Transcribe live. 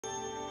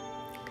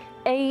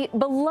A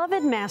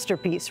beloved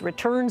masterpiece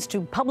returns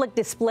to public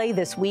display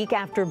this week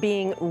after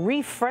being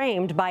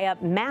reframed by a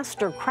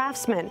master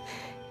craftsman.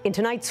 In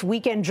tonight's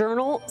Weekend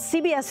Journal,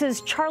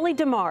 CBS's Charlie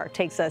DeMar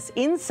takes us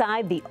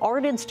inside the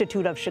Art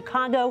Institute of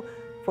Chicago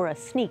for a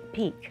sneak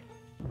peek.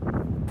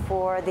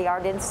 For the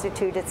Art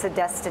Institute, it's a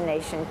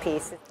destination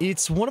piece.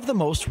 It's one of the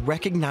most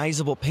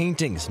recognizable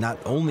paintings, not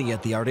only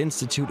at the Art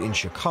Institute in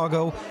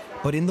Chicago,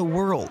 but in the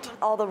world.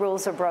 All the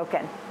rules are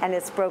broken, and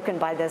it's broken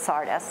by this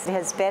artist. It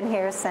has been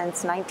here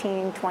since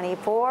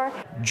 1924.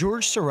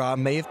 Georges Seurat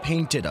may have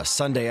painted a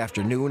Sunday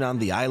afternoon on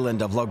the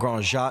island of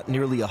Grande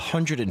nearly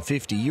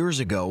 150 years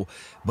ago,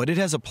 but it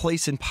has a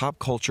place in pop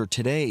culture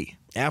today.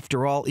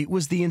 After all, it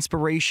was the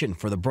inspiration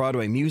for the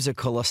Broadway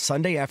musical A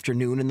Sunday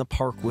Afternoon in the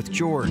Park with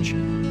George.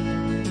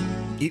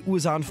 It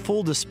was on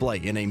full display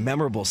in a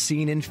memorable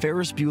scene in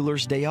Ferris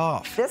Bueller's Day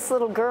Off. This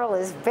little girl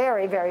is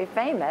very, very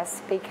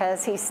famous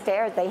because he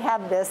stared. They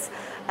have this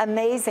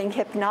amazing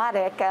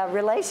hypnotic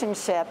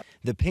relationship.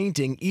 The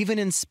painting even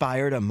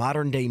inspired a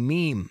modern-day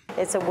meme.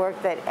 It's a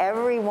work that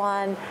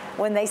everyone,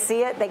 when they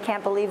see it, they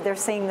can't believe they're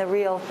seeing the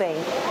real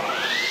thing.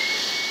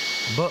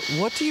 But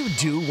what do you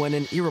do when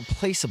an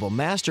irreplaceable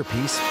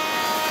masterpiece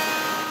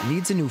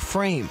needs a new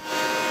frame?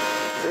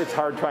 It's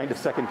hard trying to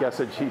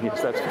second-guess a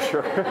genius, that's for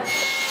sure.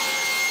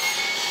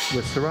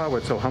 With Seurat,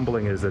 what's so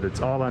humbling is that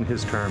it's all on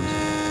his terms,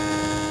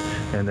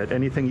 and that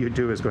anything you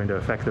do is going to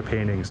affect the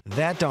paintings.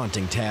 That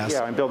daunting task,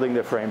 Yeah, I'm building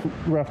the frame.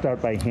 Roughed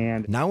out by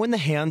hand. Now in the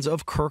hands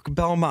of Kirk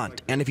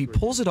Belmont, and if he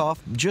pulls it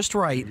off just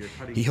right,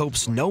 he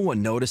hopes no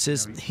one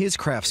notices his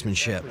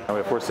craftsmanship.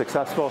 If we're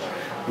successful,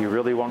 you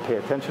really won't pay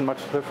attention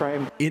much to the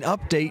frame. An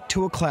update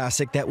to a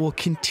classic that will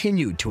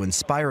continue to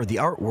inspire the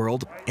art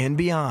world and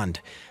beyond.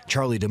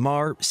 Charlie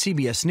DeMar,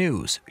 CBS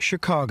News,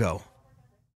 Chicago.